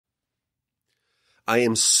I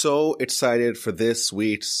am so excited for this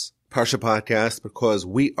week's Parsha Podcast because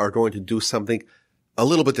we are going to do something a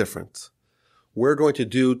little bit different. We're going to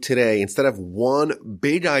do today, instead of one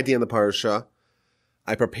big idea in the Parsha,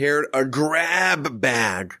 I prepared a grab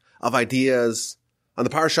bag of ideas on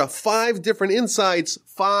the Parsha, 5 different insights,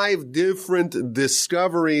 5 different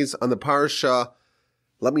discoveries on the Parsha.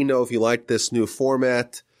 Let me know if you like this new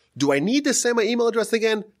format. Do I need to send my email address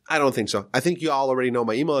again? I don't think so. I think you all already know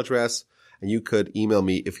my email address, and you could email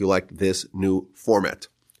me if you like this new format.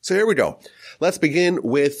 So here we go. Let's begin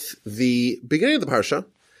with the beginning of the Parsha.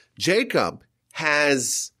 Jacob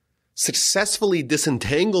has successfully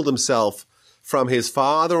disentangled himself from his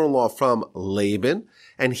father-in-law, from Laban,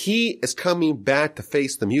 and he is coming back to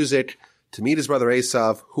face the music to meet his brother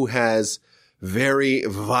Esav, who has very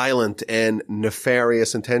violent and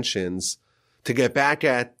nefarious intentions to get back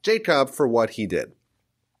at Jacob for what he did.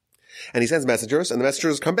 And he sends messengers, and the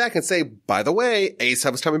messengers come back and say, by the way,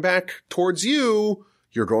 Esav is coming back towards you.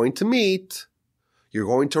 You're going to meet. You're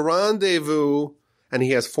going to rendezvous. And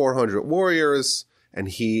he has 400 warriors, and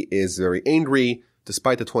he is very angry.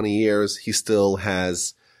 Despite the 20 years, he still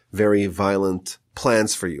has very violent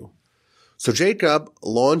plans for you. So Jacob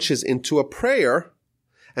launches into a prayer,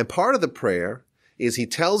 and part of the prayer is he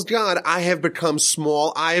tells God, I have become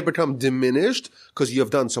small, I have become diminished because you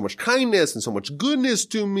have done so much kindness and so much goodness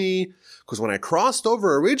to me. Because when I crossed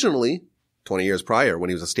over originally, 20 years prior,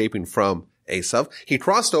 when he was escaping from Esav, he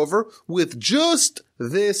crossed over with just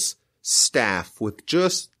this staff, with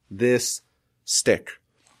just this stick.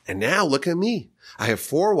 And now look at me. I have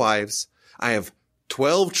 4 wives. I have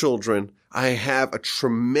 12 children. I have a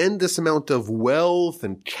tremendous amount of wealth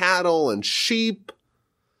and cattle and sheep.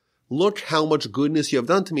 Look how much goodness you have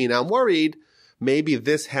done to me. Now I'm worried maybe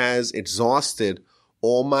this has exhausted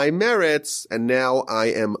all my merits and now I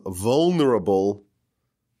am vulnerable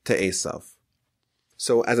to Esav.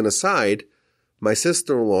 So as an aside, my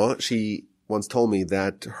sister-in-law, she once told me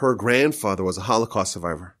that her grandfather was a Holocaust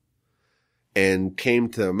survivor and came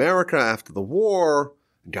to America after the war,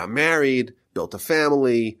 got married, built a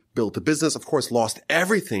family, built a business, of course, lost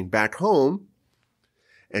everything back home.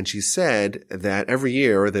 And she said that every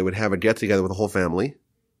year they would have a get-together with the whole family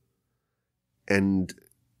and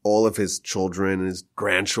all of his children, his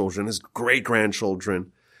grandchildren, his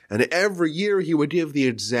great-grandchildren. And every year he would give the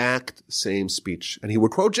exact same speech. And he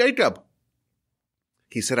would quote Jacob.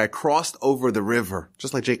 He said, I crossed over the river,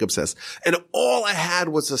 just like Jacob says, and all I had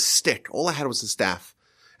was a stick. All I had was a staff.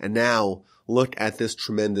 And now look at this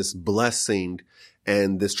tremendous blessing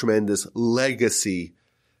and this tremendous legacy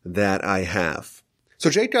that I have. So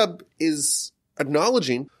Jacob is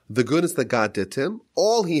acknowledging the goodness that God did to him.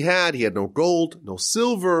 All he had no gold, no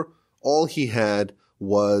silver. All he had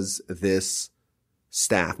was this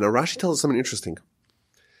staff. Now Rashi tells us something interesting.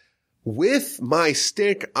 With my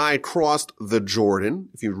stick, I crossed the Jordan.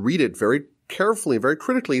 If you read it very carefully, very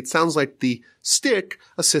critically, it sounds like the stick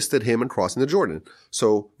assisted him in crossing the Jordan.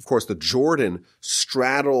 So, of course, the Jordan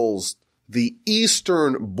straddles the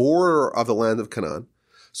eastern border of the land of Canaan.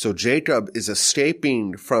 So Jacob is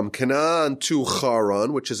escaping from Canaan to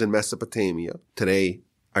Haran, which is in Mesopotamia, today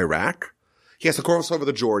Iraq. He has to cross over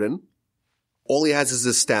the Jordan. All he has is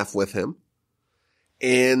his staff with him.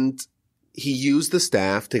 And he used the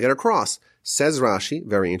staff to get across. Says Rashi,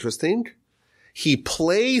 very interesting, he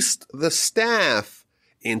placed the staff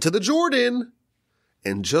into the Jordan,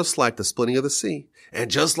 and just like the splitting of the sea, and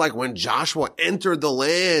just like when Joshua entered the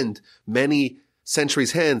land many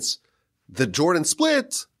centuries hence, the Jordan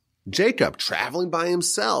split, Jacob traveling by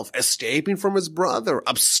himself, escaping from his brother,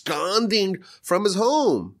 absconding from his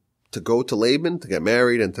home to go to Laban, to get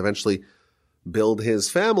married, and to eventually build his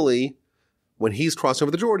family. When he's crossed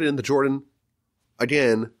over the Jordan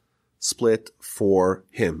again split for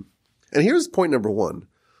him. And here's point number 1.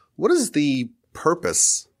 What is the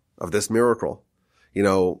purpose of this miracle? You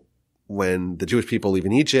know, when the Jewish people leave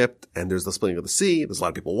in Egypt and there's the splitting of the sea, there's a lot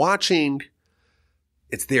of people watching.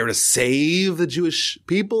 It's there to save the Jewish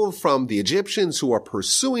people from the Egyptians who are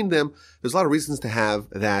pursuing them. There's a lot of reasons to have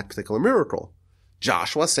that particular miracle.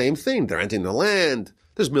 Joshua, same thing. They're entering the land.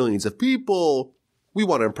 There's millions of people. We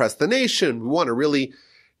want to impress the nation. We want to really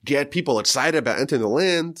get people excited about entering the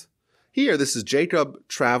land. Here, this is Jacob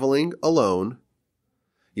traveling alone.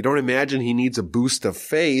 You don't imagine he needs a boost of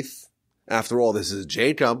faith. After all, this is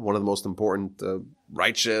Jacob, one of the most important,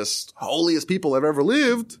 righteous, holiest people that have ever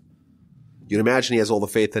lived. You'd imagine he has all the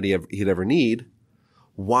faith that he'd ever need.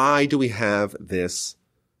 Why do we have this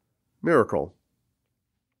miracle?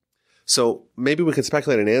 So maybe we can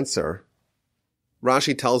speculate an answer.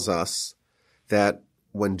 Rashi tells us that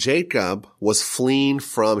when Jacob was fleeing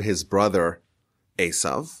from his brother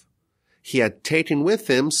Esav, he had taken with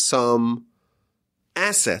him some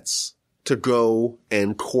assets to go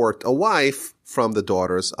and court a wife from the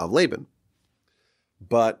daughters of Laban.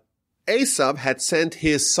 But Esav had sent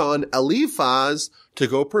his son Eliphaz to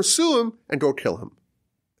go pursue him and go kill him.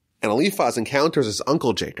 And Eliphaz encounters his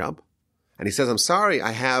uncle Jacob, and he says, I'm sorry,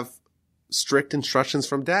 I have strict instructions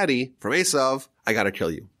from daddy, from Esav, I gotta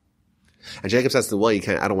kill you. And Jacob says, well, I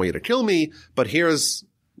don't want you to kill me, but here's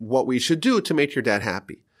what we should do to make your dad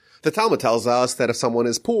happy. The Talmud tells us that if someone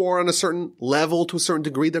is poor on a certain level, to a certain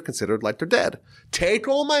degree, they're considered like they're dead. Take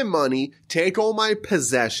all my money, take all my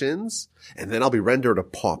possessions, and then I'll be rendered a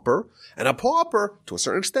pauper. And a pauper, to a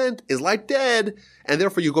certain extent, is like dead. And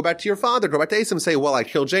therefore you go back to your father, go back to Esau and say, well, I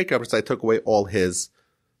killed Jacob because I took away all his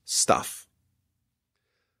stuff.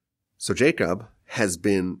 So Jacob has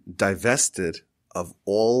been divested of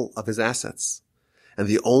all of his assets. And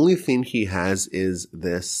the only thing he has is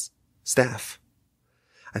this staff.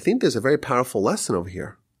 I think there's a very powerful lesson over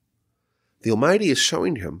here. The Almighty is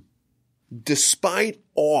showing him, despite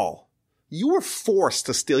all, you were forced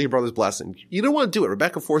to steal your brother's blessing. You didn't want to do it.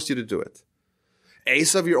 Rebecca forced you to do it.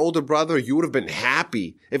 Esav, your older brother, you would have been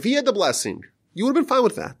happy. If he had the blessing, you would have been fine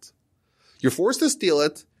with that. You're forced to steal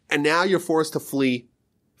it, and now you're forced to flee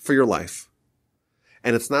for your life.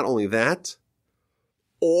 And it's not only that,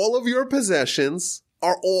 all of your possessions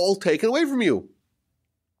are all taken away from you.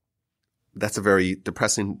 That's a very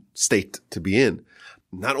depressing state to be in.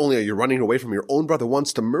 Not only are you running away from your own brother who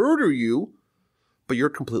wants to murder you, but you're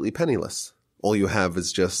completely penniless. All you have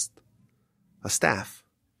is just a staff.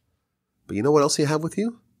 But you know what else you have with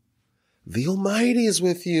you? The Almighty is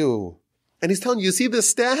with you. And he's telling you, see this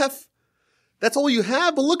staff? That's all you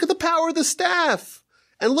have, but look at the power of the staff.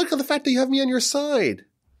 And look at the fact that you have me on your side.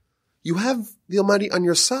 You have the Almighty on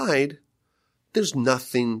your side. There's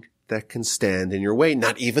nothing that can stand in your way,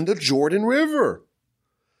 not even the Jordan River.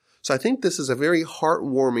 So I think this is a very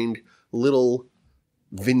heartwarming little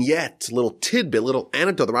vignette, little tidbit, little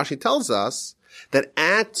anecdote that Rashi tells us that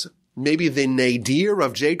at maybe the nadir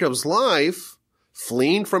of Jacob's life,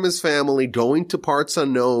 fleeing from his family, going to parts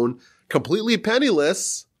unknown, completely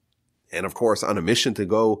penniless, and of course on a mission to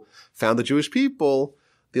go found the Jewish people,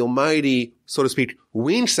 the Almighty, so to speak,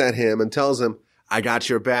 winks at him and tells him, I got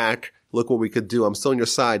your back. Look what we could do. I'm still on your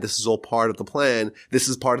side. This is all part of the plan. This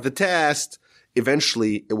is part of the test.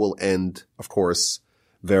 Eventually, it will end, of course,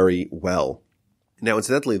 very well. Now,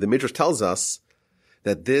 incidentally, the Midrash tells us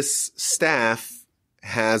that this staff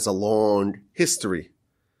has a long history.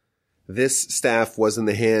 This staff was in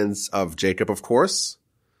the hands of Jacob, of course.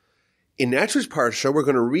 In next week's Parsha, we're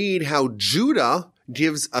going to read how Judah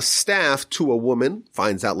gives a staff to a woman,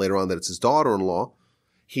 finds out later on that it's his daughter-in-law.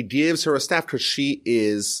 He gives her a staff because she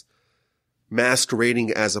is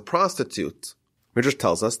masquerading as a prostitute. Midrash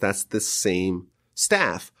tells us that's the same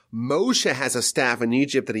staff. Moshe has a staff in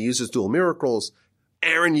Egypt that he uses to do miracles.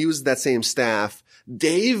 Aaron used that same staff.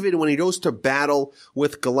 David, when he goes to battle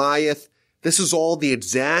with Goliath, this is all the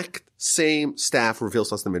exact same staff,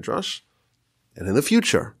 reveals us the Midrash. And in the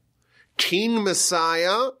future, King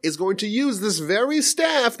Messiah is going to use this very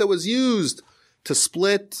staff that was used to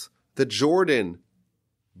split the Jordan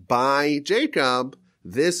by Jacob.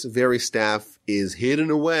 This very staff is hidden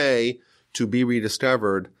away to be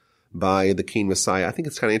rediscovered by the King Messiah. I think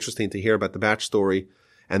it's kind of interesting to hear about the backstory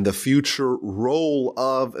and the future role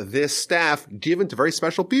of this staff given to very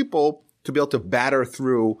special people to be able to batter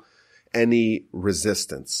through any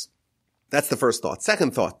resistance. That's the first thought.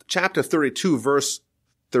 Second thought, chapter 32, verse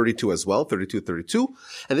 32 as well, 32.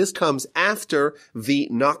 And this comes after the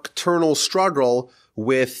nocturnal struggle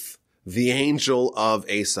with the angel of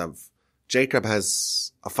Esav. Jacob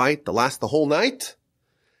has a fight that lasts the whole night,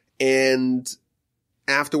 and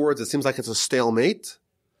afterwards it seems like it's a stalemate,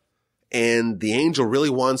 and the angel really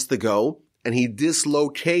wants to go, and he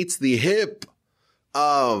dislocates the hip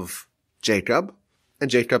of Jacob, and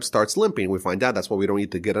Jacob starts limping. We find out that's why we don't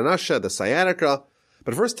need to get an asha, the sciatica.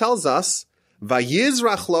 But it first tells us,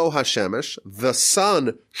 Vayishlach lo hashemesh, the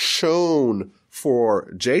sun shone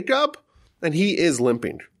for Jacob, and he is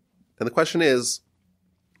limping. And the question is,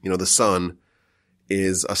 the sun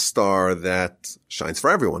is a star that shines for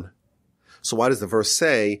everyone. So why does the verse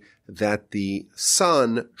say that the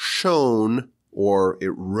sun shone, or it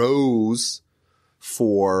rose,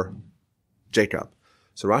 for Jacob?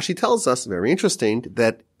 So Rashi tells us, very interesting,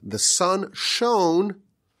 that the sun shone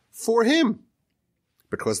for him,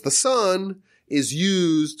 because the sun is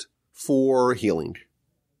used for healing.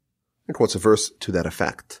 And quotes a verse to that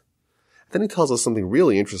effect. Then he tells us something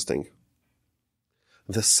really interesting.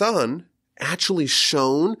 The sun actually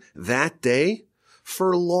shone that day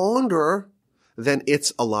for longer than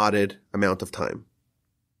its allotted amount of time.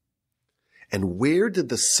 And where did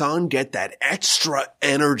the sun get that extra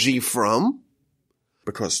energy from?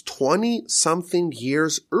 Because 20-something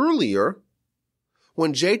years earlier,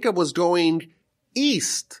 when Jacob was going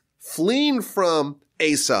east, fleeing from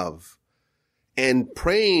Esav, and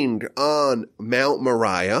praying on Mount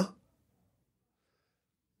Moriah,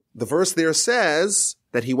 the verse there says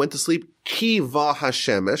that he went to sleep ki va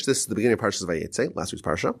hashemesh. This is the beginning of Parsha Vayetze, last week's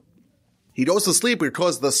Parsha. He goes to sleep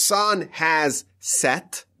because the sun has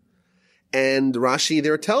set. And Rashi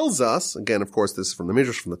there tells us, again, of course, this is from the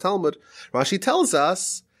Midrash, from the Talmud, Rashi tells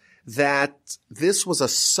us that this was a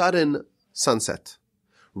sudden sunset.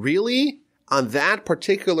 Really, on that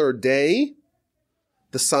particular day,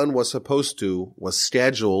 the sun was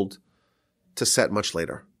scheduled to set much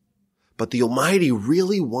later. But the Almighty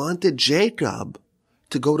really wanted Jacob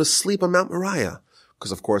to go to sleep on Mount Moriah.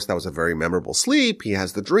 Because, of course, that was a very memorable sleep. He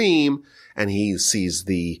has the dream, and he sees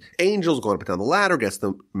the angels going up and down the ladder, gets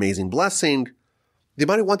the amazing blessing. The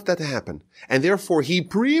Almighty wanted that to happen. And therefore, he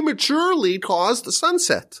prematurely caused the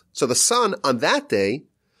sunset. So the sun on that day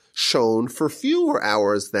shone for fewer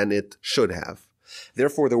hours than it should have.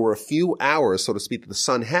 Therefore, there were a few hours, so to speak, that the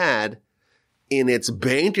sun had in its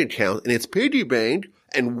bank account, in its piggy bank.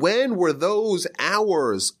 And when were those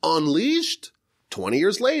hours unleashed? 20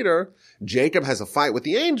 years later, Jacob has a fight with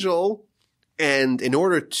the angel, and in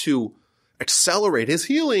order to accelerate his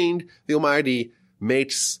healing, the Almighty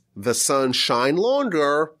makes the sun shine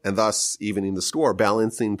longer, and thus evening the score,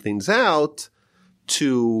 balancing things out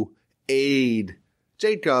to aid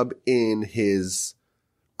Jacob in his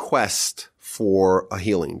quest for a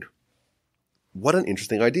healing. What an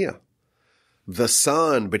interesting idea. The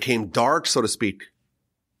sun became dark, so to speak,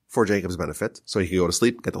 for Jacob's benefit, so he could go to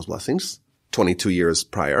sleep, get those blessings, 22 years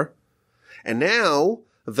prior. And now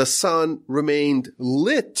the sun remained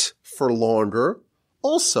lit for longer,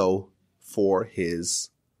 also for his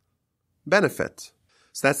benefit.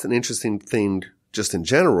 So that's an interesting thing just in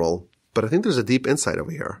general, but I think there's a deep insight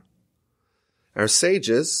over here. Our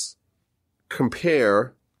sages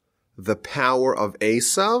compare the power of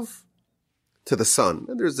Esav to the sun.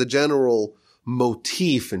 And there's a general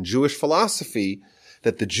motif in Jewish philosophy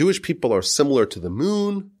that the Jewish people are similar to the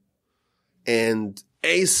moon, and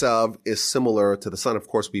Esav is similar to the sun. Of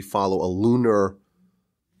course, we follow a lunar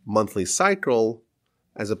monthly cycle,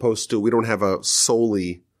 as opposed to, we don't have a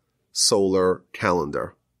solely solar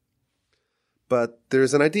calendar. But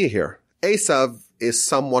there's an idea here. Esav is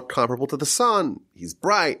somewhat comparable to the sun. He's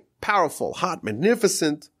bright, powerful, hot,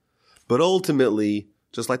 magnificent, but ultimately,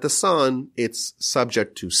 just like the sun, it's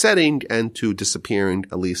subject to setting and to disappearing,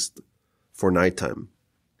 at least for nighttime.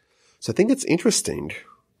 So I think it's interesting,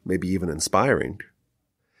 maybe even inspiring,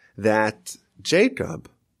 that Jacob,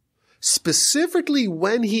 specifically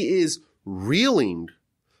when he is reeling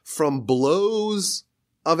from blows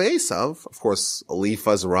of Esav, of course,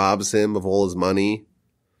 Eliphaz robs him of all his money,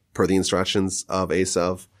 per the instructions of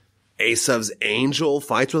Esav. Esav's angel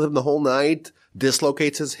fights with him the whole night,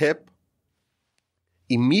 dislocates his hip.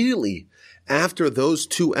 Immediately after those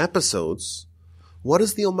two episodes, what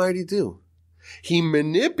does the Almighty do? He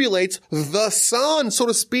manipulates the sun, so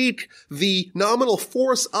to speak, the nominal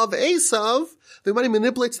force of Esav. The Almighty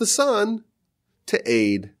manipulates the sun to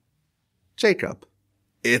aid Jacob.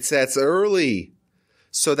 It sets early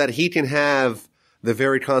so that he can have the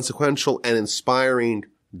very consequential and inspiring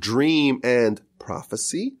dream and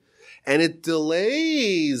prophecy. And it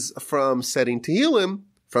delays from setting to heal him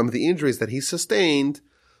from the injuries that he sustained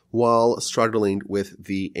while struggling with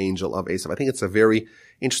the angel of Esav. I think it's a very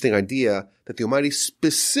interesting idea that the Almighty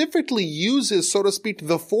specifically uses, so to speak,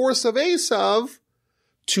 the force of Esav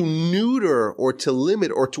to neuter or to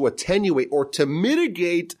limit or to attenuate or to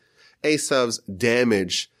mitigate Esav's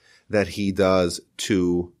damage that he does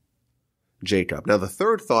to Jacob. Now, the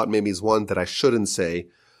third thought maybe is one that I shouldn't say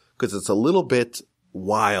because it's a little bit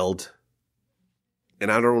wild,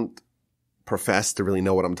 and I don't profess to really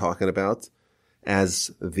know what I'm talking about. As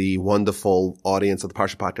the wonderful audience of the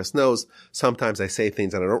Parsha Podcast knows, sometimes I say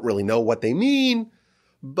things and I don't really know what they mean,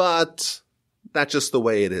 but that's just the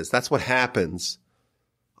way it is. That's what happens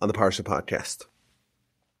on the Parsha Podcast.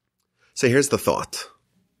 So here's the thought.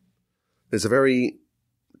 There's a very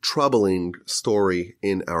troubling story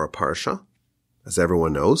in our Parsha, as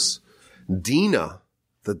everyone knows. Dina,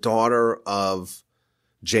 the daughter of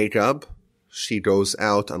Jacob, she goes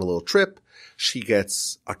out on a little trip. She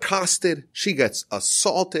gets accosted. She gets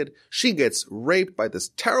assaulted. She gets raped by this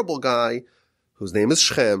terrible guy whose name is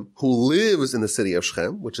Shechem, who lives in the city of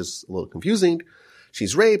Shechem, which is a little confusing.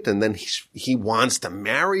 She's raped, and then he wants to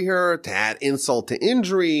marry her to add insult to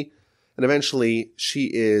injury. And eventually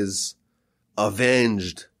she is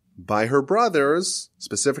avenged by her brothers,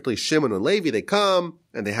 specifically Shimon and Levi. They come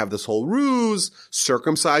and they have this whole ruse,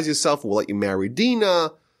 circumcise yourself, we'll let you marry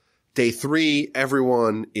Dina. Day 3,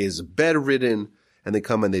 everyone is bedridden, and they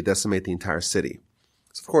come and they decimate the entire city.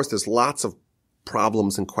 So of course, there's lots of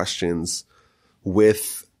problems and questions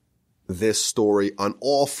with this story on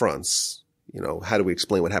all fronts. How do we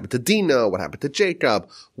explain what happened to Dina? What happened to Jacob?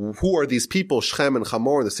 Who are these people, Shechem and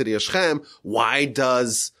Hamor, in the city of Shechem? Why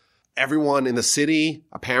does everyone in the city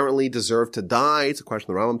apparently deserve to die? It's a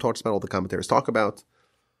question the Rambam talks about, all the commentators talk about.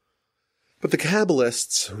 But the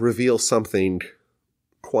Kabbalists reveal something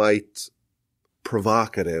quite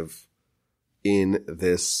provocative in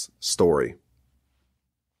this story.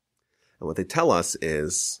 And what they tell us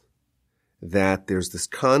is that there's this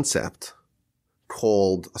concept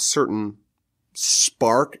called a certain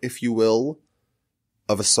spark, if you will,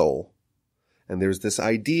 of a soul. And there's this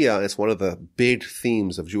idea, it's one of the big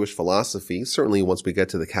themes of Jewish philosophy, certainly once we get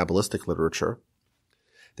to the kabbalistic literature.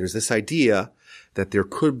 There's this idea that there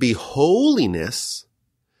could be holiness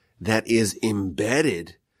that is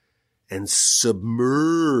embedded and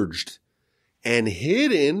submerged and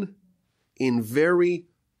hidden in very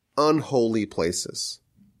unholy places.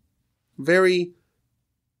 Very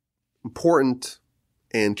important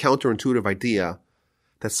and counterintuitive idea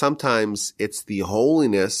that sometimes it's the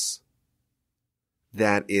holiness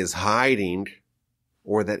that is hiding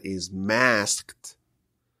or that is masked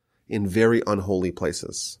in very unholy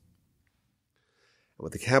places. And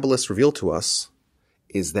what the Kabbalists reveal to us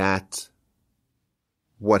is that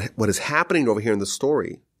what is happening over here in the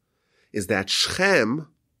story is that Shechem,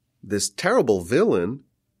 this terrible villain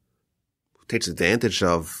who takes advantage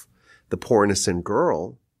of the poor innocent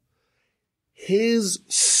girl, his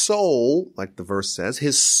soul, like the verse says,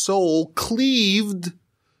 his soul cleaved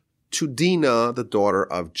to Dina, the daughter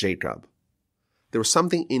of Jacob. There was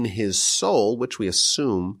something in his soul, which we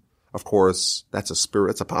assume, of course, that's a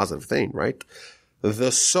spirit, it's a positive thing, right?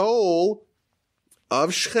 The soul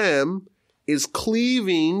of Shechem is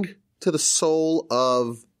cleaving to the soul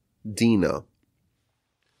of Dina.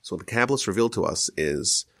 So what the Kabbalists revealed to us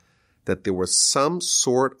is that there was some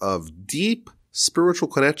sort of deep spiritual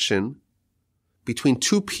connection between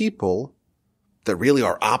two people that really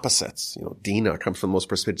are opposites. Dina comes from the most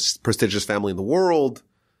prestigious family in the world,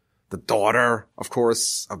 the daughter, of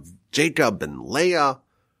course, of Jacob and Leah,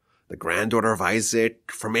 the granddaughter of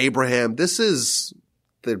Isaac from Abraham. This is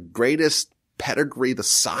the greatest pedigree, the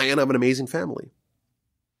scion of an amazing family.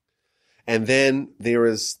 And then there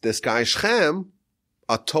is this guy Shechem,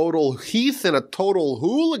 a total heathen, a total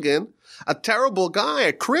hooligan, a terrible guy,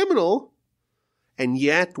 a criminal. And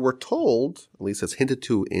yet we're told, at least it's hinted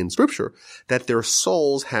to in scripture, that their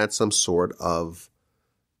souls had some sort of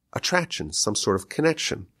attraction, some sort of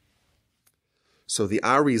connection. So the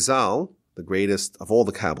Arizal, the greatest of all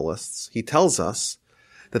the Kabbalists, he tells us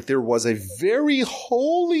that there was a very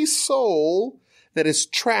holy soul that is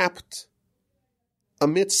trapped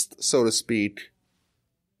amidst, so to speak,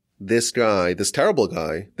 this guy, this terrible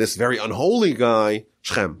guy, this very unholy guy,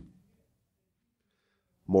 Shechem.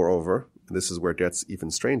 Moreover, and this is where it gets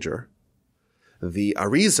even stranger, the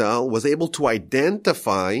Arizal was able to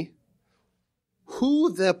identify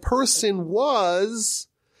who the person was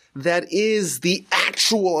that is the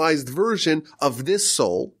actualized version of this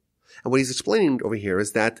soul. And what he's explaining over here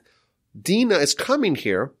is that Dina is coming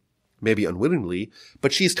here, maybe unwittingly,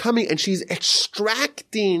 but she's coming and she's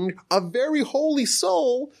extracting a very holy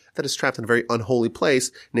soul that is trapped in a very unholy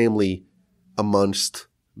place, namely amongst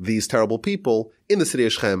these terrible people in the city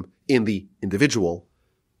of Shechem, in the individual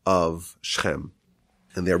of Shechem.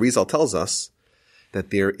 And the Arizal tells us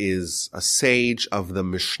that there is a sage of the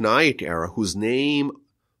Mishnaic era whose name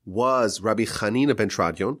was Rabbi Chanina ben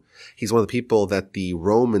Tradion. He's one of the people that the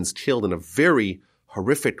Romans killed in a very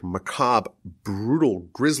horrific, macabre, brutal,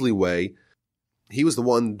 grisly way. He was the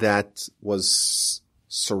one that was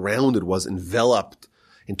surrounded, was enveloped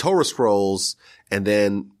in Torah scrolls and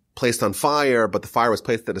then placed on fire, but the fire was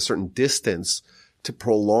placed at a certain distance to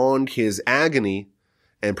prolong his agony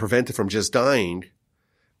and prevent it from just dying.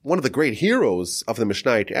 One of the great heroes of the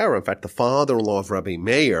Mishnaic era, in fact, the father-in-law of Rabbi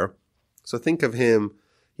Meir. So think of him,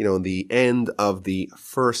 in the end of the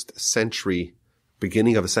 1st century,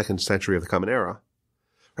 beginning of the 2nd century of the Common Era.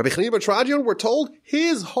 Rabbi Chanina ben Tradion, we're told,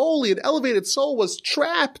 his holy and elevated soul was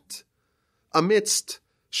trapped amidst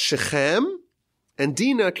Shechem, and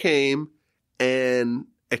Dina came and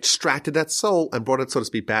extracted that soul and brought it, so to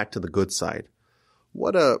speak, back to the good side.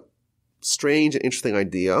 What a strange and interesting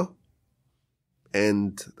idea.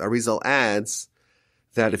 And Arizal adds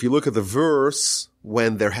that if you look at the verse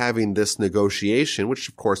when they're having this negotiation, which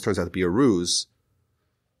of course turns out to be a ruse,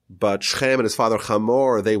 But Shechem and his father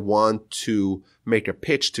Hamor, they want to make a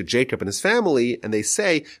pitch to Jacob and his family, and they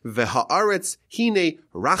say, V'ha'aretz hine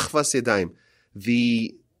rachvas yadayim.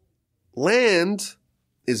 The land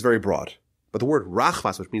is very broad. But the word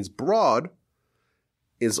rachvas, which means broad,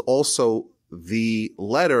 is also the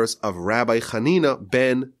letters of Rabbi Hanina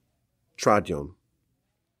ben Tradion.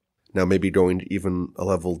 Now, maybe going even a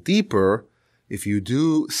level deeper, if you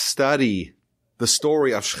do study the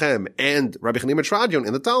story of Shechem and Rabbi Hanina ben Tradion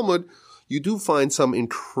in the Talmud, you do find some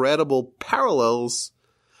incredible parallels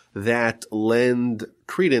that lend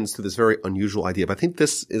credence to this very unusual idea. But I think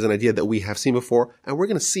this is an idea that we have seen before, and we're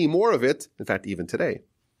going to see more of it, in fact, even today.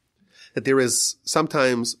 That there is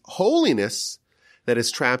sometimes holiness that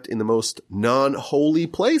is trapped in the most non-holy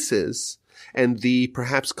places, and the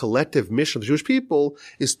perhaps collective mission of the Jewish people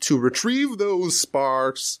is to retrieve those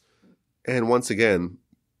sparks and once again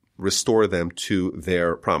restore them to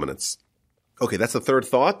their prominence. Okay, that's the third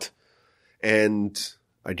thought. And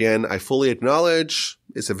again, I fully acknowledge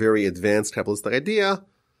it's a very advanced kabbalistic idea,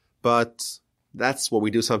 but that's what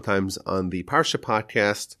we do sometimes on the Parsha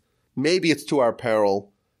Podcast. Maybe it's to our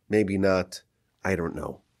peril, maybe not. I don't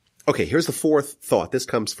know. Okay, here's the fourth thought. This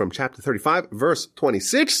comes from chapter 35, verse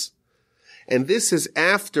 26. And this is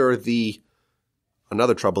after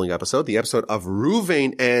another troubling episode, the episode of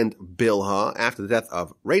Reuven and Bilhah. After the death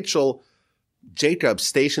of Rachel, Jacob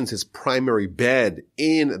stations his primary bed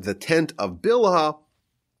in the tent of Bilhah,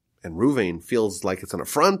 and Reuven feels like it's an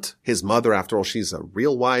affront. His mother, after all, she's a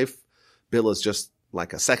real wife. Bilhah's just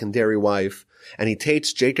like a secondary wife. And he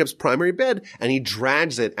takes Jacob's primary bed and he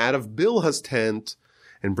drags it out of Bilhah's tent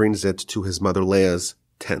and brings it to his mother Leah's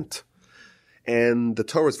tent. And the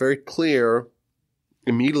Torah is very clear.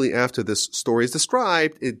 Immediately after this story is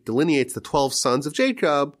described, it delineates the 12 sons of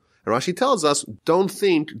Jacob. And Rashi tells us,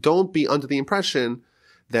 don't be under the impression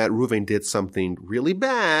that Reuven did something really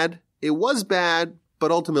bad. It was bad,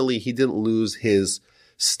 but ultimately he didn't lose his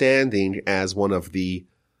standing as one of the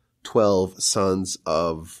 12 sons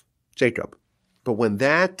of Jacob. But when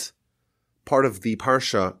that part of the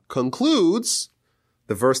Parsha concludes,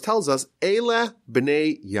 the verse tells us, Ele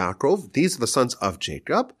b'nei Yaakov, these are the sons of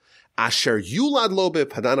Jacob, asher yulad lo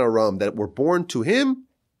bePadan Aram, that were born to him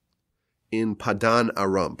in Padan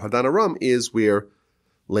Aram. Padan Aram is where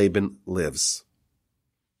Laban lives.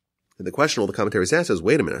 And the question all the commentaries ask is,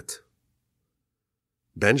 wait a minute.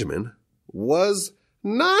 Benjamin was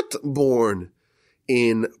not born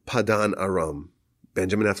in Padan Aram.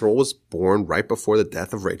 Benjamin, after all, was born right before the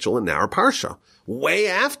death of Rachel in our Parsha, way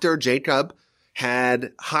after Jacob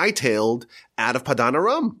had hightailed out of Padan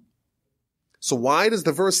Aram. So why does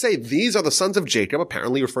the verse say these are the sons of Jacob,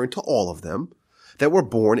 apparently referring to all of them, that were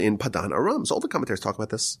born in Padan Aram? So all the commentaries talk about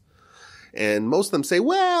this. And most of them say,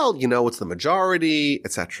 well, it's the majority,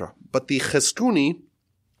 etc. But the Cheskuni,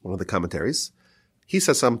 one of the commentaries, he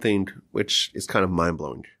says something which is kind of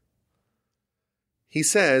mind-blowing. He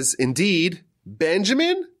says, indeed,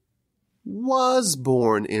 Benjamin was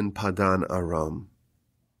born in Padan Aram.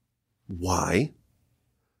 Why?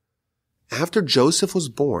 After Joseph was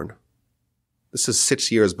born, this is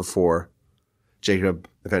 6 years before Jacob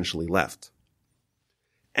eventually left.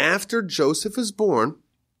 After Joseph is born,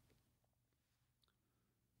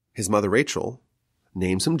 his mother Rachel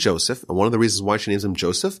names him Joseph. And one of the reasons why she names him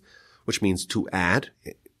Joseph, which means to add,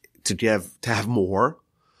 to have more.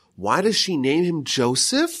 Why does she name him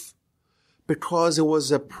Joseph? Because it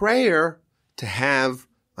was a prayer to have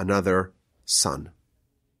another son.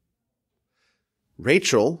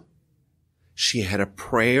 Rachel, she had a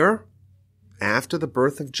prayer after the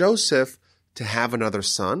birth of Joseph to have another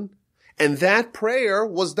son. And that prayer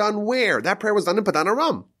was done where? That prayer was done in Padan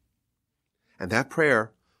Aram. And that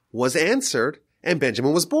prayer was answered and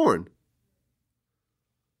Benjamin was born.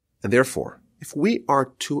 And therefore, if we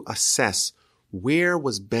are to assess where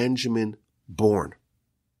was Benjamin born?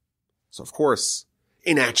 So of course,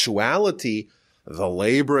 in actuality, the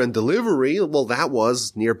labor and delivery, well, that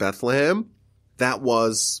was near Bethlehem. That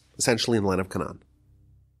was essentially in the land of Canaan.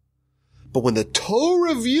 But when the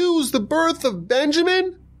Torah views the birth of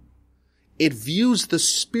Benjamin, it views the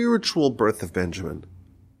spiritual birth of Benjamin.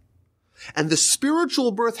 And the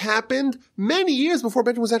spiritual birth happened many years before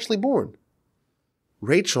Benjamin was actually born.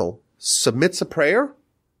 Rachel submits a prayer,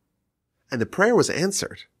 and the prayer was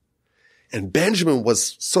answered. And Benjamin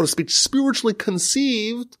was, so to speak, spiritually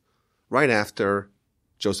conceived right after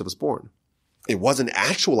Joseph was born. It wasn't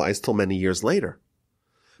actualized till many years later.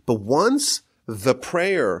 But once the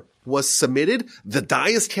prayer was submitted, the die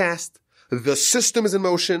is cast, the system is in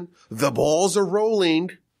motion, the balls are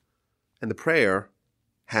rolling, and the prayer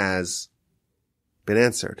has been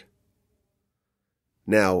answered.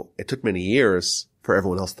 Now, it took many years for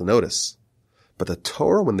everyone else to notice. But the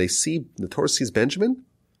Torah, when the Torah sees Benjamin,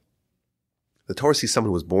 the Torah sees someone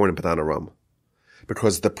who was born in Padan Aram.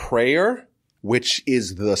 Because the prayer, which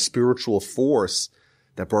is the spiritual force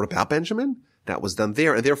that brought about Benjamin, that was done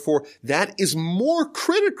there. And therefore, that is more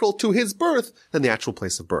critical to his birth than the actual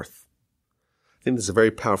place of birth. I think this is a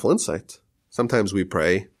very powerful insight. Sometimes we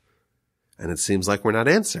pray, and it seems like we're not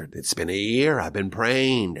answered. It's been a year, I've been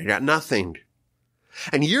praying, I got nothing.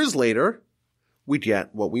 And years later, we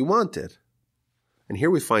get what we wanted. And here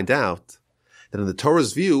we find out that in the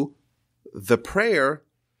Torah's view, the prayer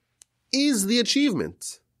is the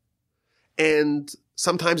achievement. And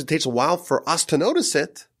sometimes it takes a while for us to notice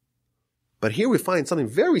it. But here we find something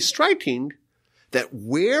very striking, that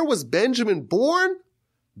where was Benjamin born?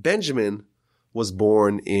 Benjamin was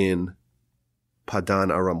born in Padan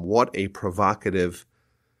Aram. What a provocative,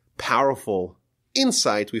 powerful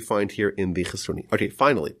insight we find here in the Chesroni. Okay,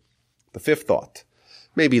 finally, the fifth thought,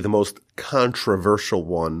 maybe the most controversial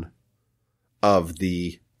one of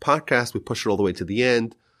the podcast. We push it all the way to the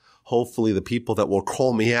end. Hopefully the people that will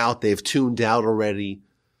call me out, they've tuned out already.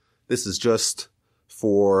 This is just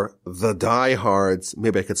for the diehards.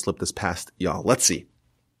 Maybe I could slip this past y'all. Let's see.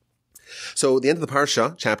 So the end of the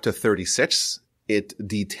Parsha, chapter 36, it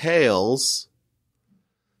details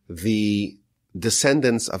the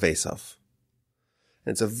descendants of Esav.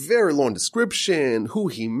 And it's a very long description, who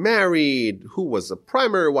he married, who was a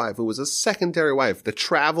primary wife, who was a secondary wife, the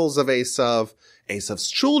travels of Esav, Esav's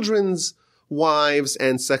children's wives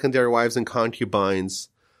and secondary wives and concubines.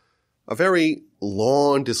 A very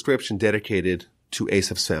long description dedicated to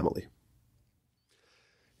Esav's family.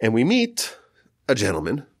 And we meet a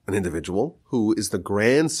gentleman, an individual, who is the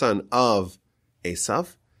grandson of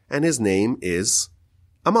Esav, and his name is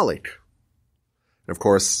Amaleik. And of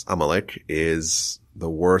course, Amaleik is the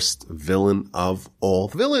worst villain of all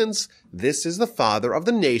villains. This is the father of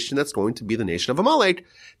the nation that's going to be the nation of Amalek,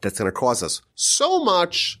 that's going to cause us so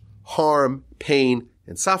much harm, pain,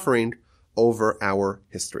 and suffering over our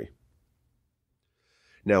history.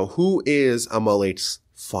 Now, who is Amalek's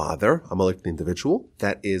father? Amaleik, the individual.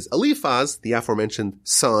 That is Eliphaz, the aforementioned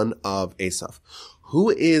son of Esav.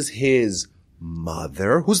 Who is his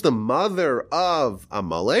mother? Who's the mother of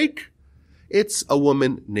Amalek? It's a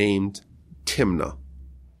woman named Timnah.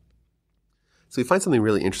 So we find something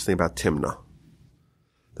really interesting about Timnah.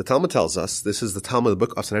 The Talmud tells us, this is the Talmud, the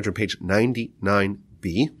book of Sanhedrin, page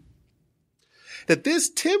 99b, that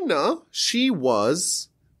this Timnah, she was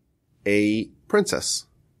a princess.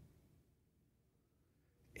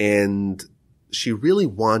 And she really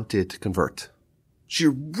wanted to convert. She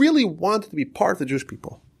really wanted to be part of the Jewish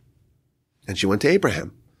people. And she went to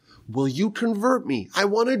Abraham. Will you convert me? I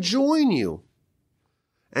want to join you.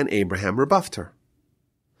 And Abraham rebuffed her.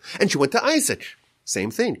 And she went to Isaac. Same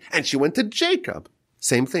thing. And she went to Jacob.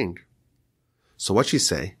 Same thing. So what she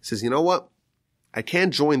say? She says, you know what? I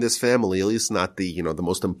can't join this family, at least not the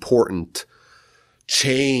most important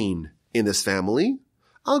chain in this family.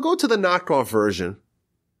 I'll go to the knockoff version.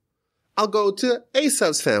 I'll go to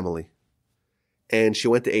Esav's family. And she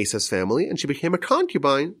went to Esav's family and she became a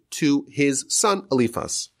concubine to his son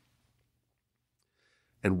Eliphaz.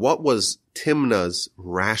 And what was Timnah's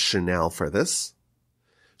rationale for this?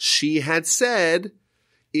 She had said,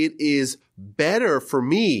 it is better for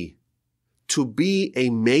me to be a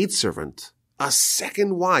maidservant, a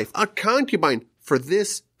second wife, a concubine for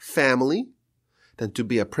this family than to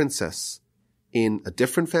be a princess in a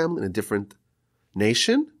different family, in a different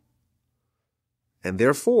nation. And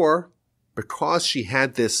therefore, because she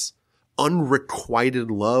had this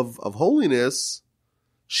unrequited love of holiness,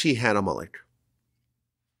 she had Amalek.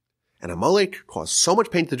 And Amalek caused so much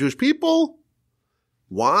pain to the Jewish people.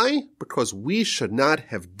 Why? Because we should not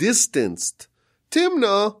have distanced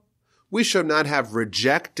Timnah. We should not have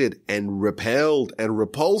rejected and repelled and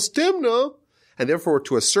repulsed Timnah. And therefore,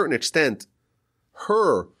 to a certain extent,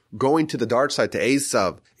 her going to the dark side to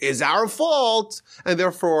Esav is our fault. And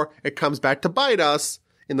therefore, it comes back to bite us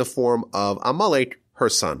in the form of Amalek, her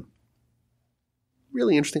son.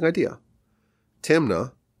 Really interesting idea.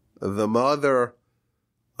 Timnah, the mother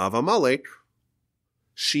of Amalek,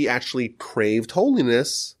 she actually craved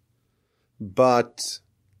holiness, but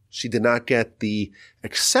she did not get the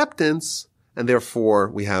acceptance, and therefore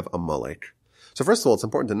we have Amalek. So first of all, it's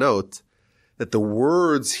important to note that the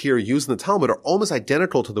words here used in the Talmud are almost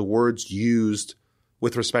identical to the words used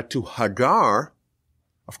with respect to Hagar.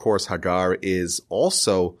 Of course, Hagar is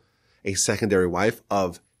also a secondary wife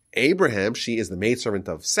of Abraham. She is the maidservant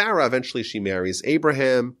of Sarah. Eventually, she marries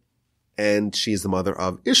Abraham, and she is the mother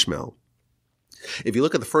of Ishmael. If you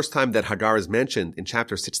look at the first time that Hagar is mentioned in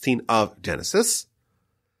chapter 16 of Genesis,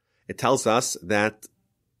 It tells us that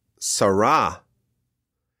Sarah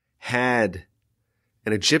had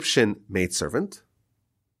an Egyptian maidservant,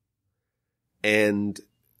 and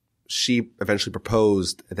she eventually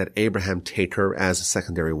proposed that Abraham take her as a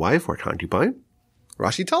secondary wife or concubine.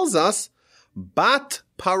 Rashi tells us, Bat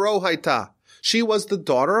Paro Haita. She was the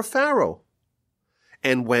daughter of Pharaoh.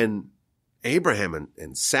 And when Abraham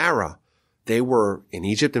and Sarah, they were in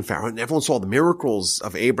Egypt and Pharaoh, and everyone saw the miracles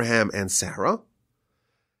of Abraham and Sarah,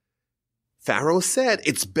 Pharaoh said,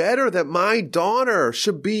 it's better that my daughter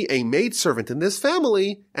should be a maidservant in this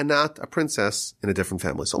family and not a princess in a different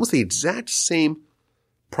family. It's almost the exact same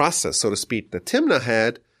process, so to speak, that Timnah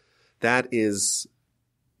had, that is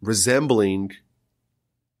resembling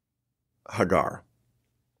Hagar.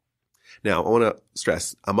 Now, I want to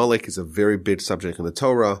stress, Amaleik is a very big subject in the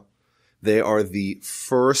Torah. They are the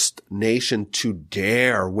first nation to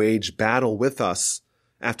dare wage battle with us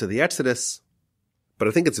after the Exodus. But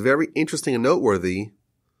I think it's very interesting and noteworthy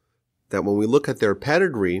that when we look at their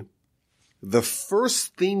pedigree, the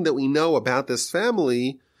first thing that we know about this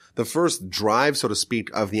family, the first drive, so to speak,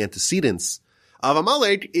 of the antecedents of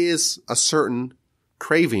Amaleik is a certain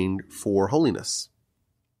craving for holiness.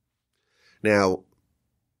 Now,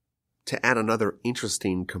 to add another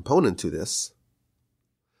interesting component to this,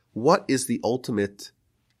 what is the ultimate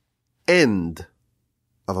end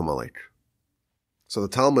of Amaleik? So the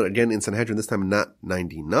Talmud, again in Sanhedrin, this time not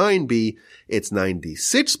 99b, it's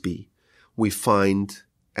 96b, we find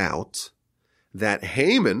out that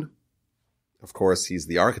Haman, of course, he's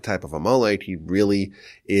the archetype of Amalek. He really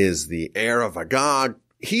is the heir of Agag.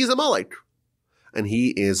 He's Amalek. And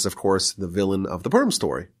he is, of course, the villain of the Purim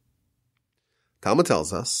story. Talmud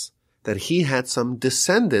tells us that he had some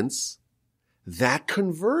descendants that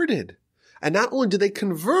converted. And not only did they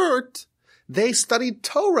convert, they studied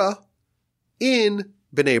Torah in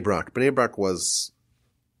Bnei Brak. Bnei Brak was,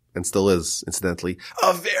 and still is, incidentally,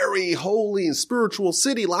 a very holy and spiritual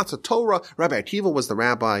city, lots of Torah. Rabbi Akiva was the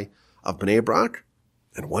rabbi of Bnei Brak,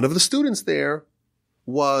 and one of the students there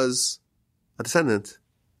was a descendant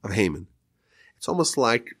of Haman. It's almost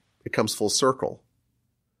like it comes full circle.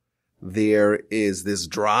 There is this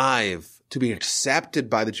drive to be accepted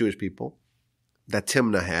by the Jewish people that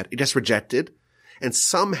Timnah had. It just rejected, and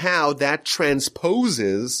somehow that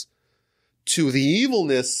transposes to the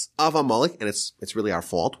evilness of Amalek, and it's really our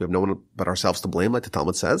fault. We have no one but ourselves to blame, like the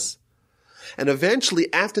Talmud says. And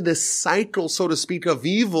eventually, after this cycle, so to speak, of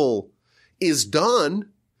evil is done,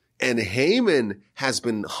 and Haman has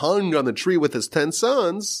been hung on the tree with his 10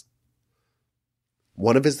 sons,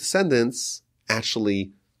 one of his descendants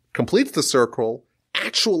actually completes the circle,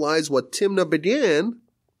 actualize what Timnah began,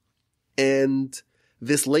 and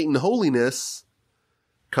this latent holiness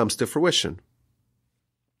comes to fruition.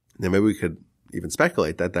 Now, maybe we could even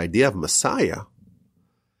speculate that the idea of Messiah,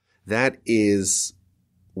 that is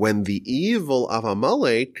when the evil of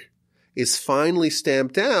Amalek is finally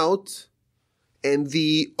stamped out and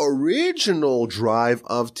the original drive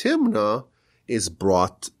of Timnah is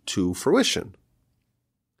brought to fruition.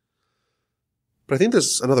 But I think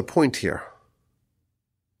there's another point here.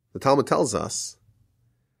 The Talmud tells us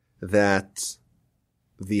that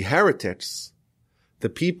the heretics, the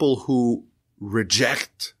people who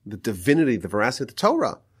reject the divinity, the veracity of the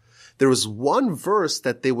Torah, there was one verse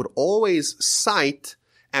that they would always cite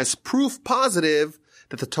as proof positive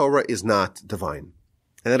that the Torah is not divine.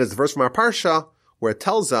 And that is the verse from our Parsha where it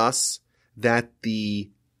tells us that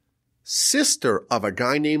the sister of a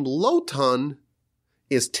guy named Lotan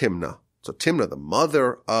is Timnah. So Timnah, the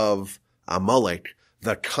mother of Amalek,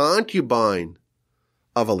 the concubine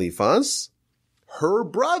of Eliphaz, her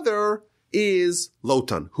brother is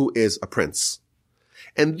Lotan, who is a prince.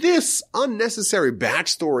 And this unnecessary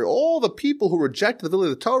backstory, all the people who reject the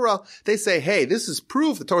validity of the Torah, they say, hey, this is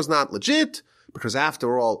proof the Torah is not legit, because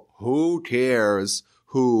after all, who cares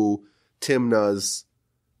who Timnah's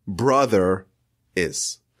brother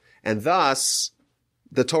is? And thus,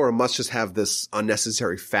 the Torah must just have this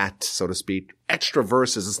unnecessary fat, so to speak, extra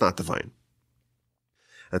verses, it's not divine.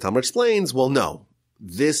 And Talmud explains, well, no.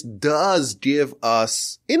 This does give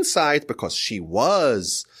us insight because she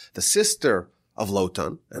was the sister of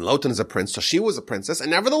Lotan, and Lotan is a prince, so she was a princess, and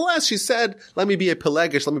nevertheless she said, let me be a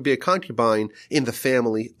pelagish, let me be a concubine in the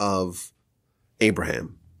family of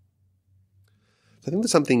Abraham. So I think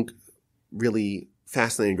there's something really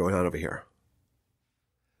fascinating going on over here.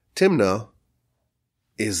 Timnah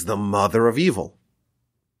is the mother of evil,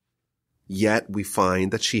 yet we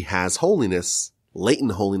find that she has holiness,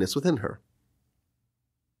 latent holiness within her.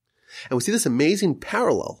 And we see this amazing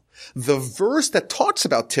parallel. The verse that talks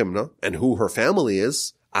about Timnah and who her family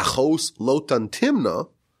is, Achos Lotan Timnah,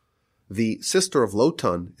 the sister of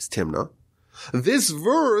Lotan is Timnah. This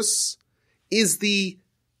verse is the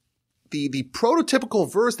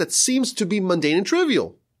prototypical verse that seems to be mundane and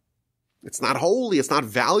trivial. It's not holy, it's not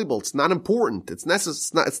valuable, it's not important, it's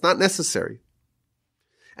not necessary.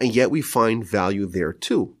 And yet we find value there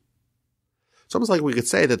too. It's almost like we could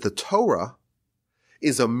say that the Torah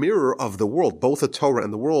is a mirror of the world. Both the Torah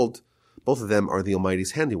and the world, both of them are the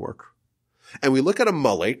Almighty's handiwork. And we look at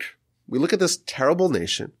Amaleik, we look at this terrible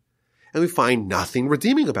nation, and we find nothing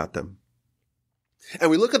redeeming about them. And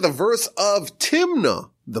we look at the verse of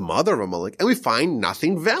Timnah, the mother of Amaleik, and we find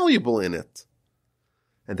nothing valuable in it.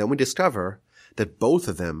 And then we discover that both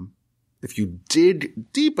of them, if you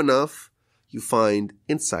dig deep enough, you find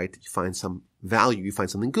insight, you find some value, you find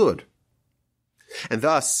something good. And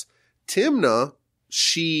thus, Timnah,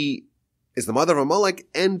 she is the mother of Amaleik,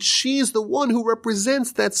 and she's the one who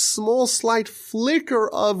represents that small, slight flicker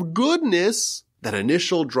of goodness, that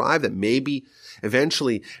initial drive that maybe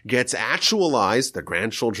eventually gets actualized, the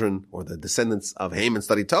grandchildren or the descendants of Haman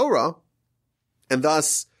study Torah. And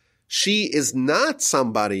thus, she is not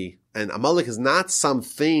somebody, and Amaleik is not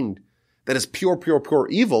something that is pure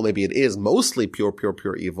evil. Maybe it is mostly pure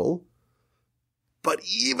evil. But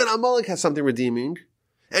even Amaleik has something redeeming.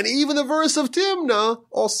 And even the verse of Timnah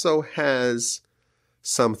also has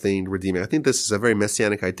something redeeming. I think this is a very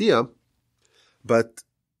messianic idea. But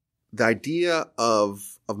the idea of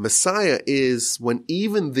Messiah is when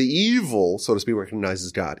even the evil, so to speak,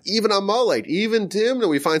 recognizes God. Even Amaleik, even Timnah,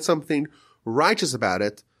 we find something righteous about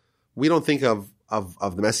it. We don't think of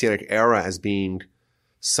the Messianic era as being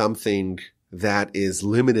something that is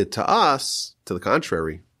limited to us. To the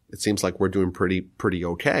contrary, it seems like we're doing pretty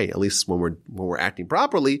okay, at least when we're acting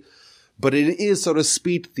properly. But it is, so to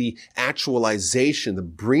speak, the actualization, the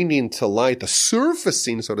bringing to light, the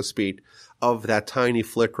surfacing, so to speak, of that tiny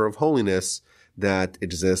flicker of holiness that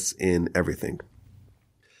exists in everything.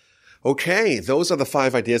 Okay, those are the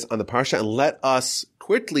 5 ideas on the Parsha, and let us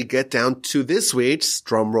quickly get down to this week's,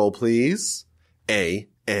 drum roll please, A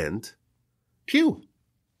and Q.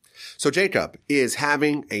 So Jacob is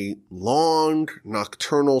having a long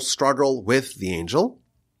nocturnal struggle with the angel,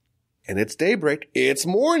 and it's daybreak, it's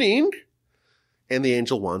morning, and the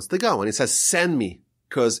angel wants to go, and he says, send me,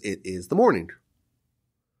 because it is the morning.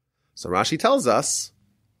 So Rashi tells us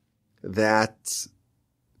that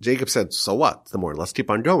Jacob said, so what? The morning, let's keep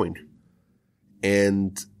on going.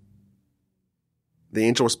 And the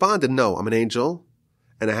angel responded, no, I'm an angel,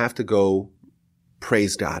 and I have to go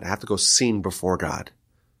praise God. I have to go sing before God.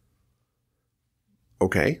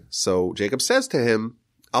 Okay, so Jacob says to him,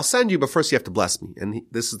 I'll send you, but first you have to bless me. And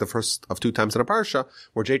this is the first of 2 times in a Parsha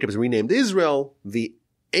where Jacob is renamed Israel. The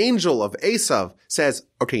angel of Esav says,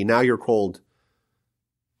 okay, now you're called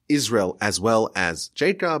Israel as well as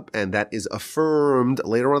Jacob, and that is affirmed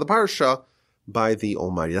later on in the Parsha by the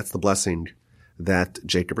Almighty. That's the blessing that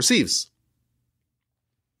Jacob receives.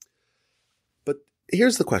 But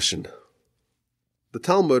here's the question. The